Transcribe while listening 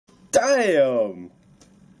Damn!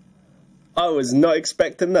 I was not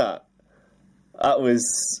expecting that. That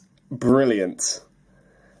was brilliant.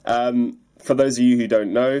 For those of you who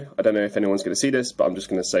don't know, I don't know if anyone's going to see this, but I'm just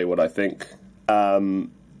going to say what I think.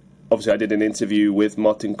 Obviously, I did an interview with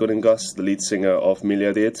Martin Gurringas, the lead singer of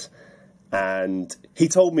Miljardid, and he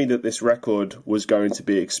told me that this record was going to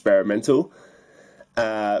be experimental,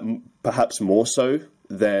 perhaps more so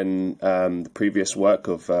than the previous work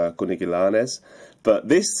of Kunigilanes. But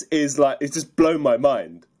this is like, it's just blown my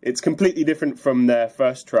mind. It's completely different from their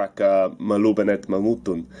first track, Malubenet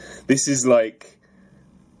Mamutun. This is like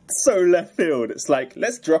so left field. It's like,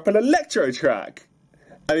 let's drop an electro track.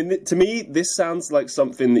 I mean, to me, this sounds like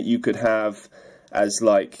something that you could have as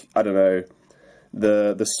like, I don't know,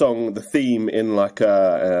 the theme in like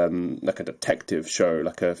a detective show,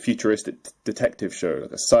 like a futuristic detective show,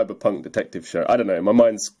 like a cyberpunk detective show. I don't know. My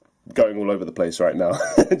mind's going all over the place right now.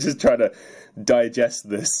 Just trying to digest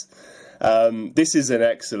this. This is an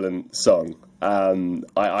excellent song.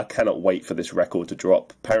 I cannot wait for this record to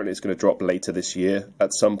drop. Apparently, it's going to drop later this year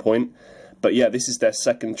at some point. But yeah, this is their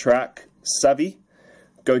second track, Savi.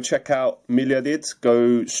 Go check out Miljardid.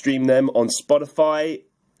 Go stream them on Spotify.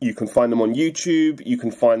 You can find them on YouTube. You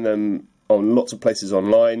can find them on lots of places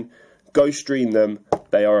online. Go stream them.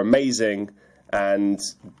 They are amazing. And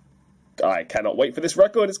I cannot wait for this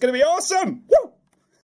record. It's going to be awesome! Woo!